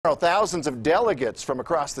Thousands of delegates from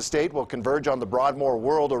across the state will converge on the Broadmoor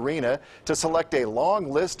World Arena to select a long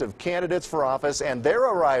list of candidates for office, and their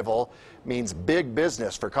arrival means big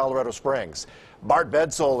business for Colorado Springs. Bart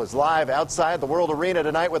Bedsole is live outside the World Arena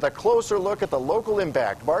tonight with a closer look at the local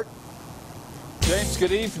impact. Bart? James,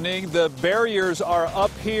 good evening. The barriers are up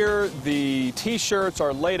here. The T-shirts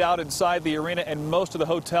are laid out inside the arena, and most of the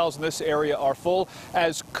hotels in this area are full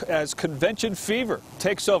as convention fever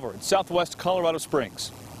takes over in southwest Colorado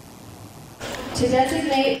Springs.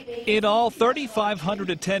 In all, 3,500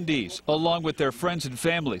 attendees, along with their friends and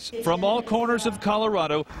families from all corners of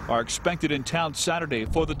Colorado, are expected in town Saturday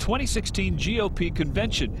for the 2016 GOP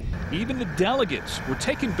convention. Even the delegates were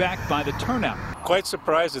taken back by the turnout. Quite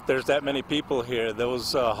surprised that there's that many people here.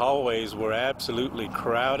 Those hallways were absolutely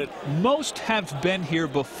crowded. Most have been here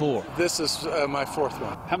before. This is my fourth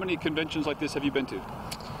one. How many conventions like this have you been to?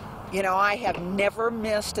 You know, I have never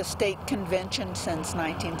missed a state convention since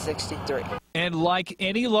 1963. And like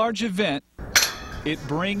any large event, it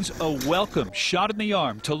brings a welcome shot in the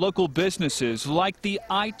arm to local businesses like the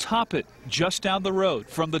I Top It just down the road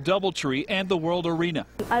from the Doubletree and the World Arena.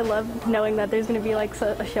 I love knowing that there's going to be like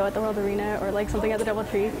a show at the World Arena or like something at the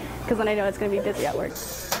Doubletree, because then I know it's going to be busy at work.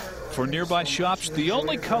 For nearby shops, the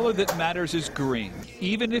only color that matters is green,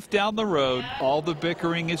 even if down the road all the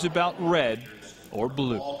bickering is about red or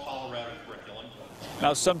blue.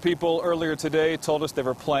 Now, some people earlier today told us they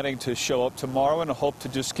were planning to show up tomorrow and hope to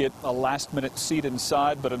just get a last-minute seat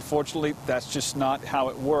inside, but unfortunately, that's just not how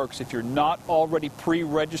it works. If you're not already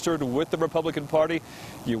pre-registered with the Republican Party,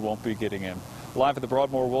 you won't be getting in. Live at the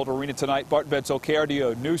Broadmoor World Arena tonight, Bart Bedsole,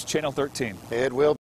 KRDO News Channel 13. It will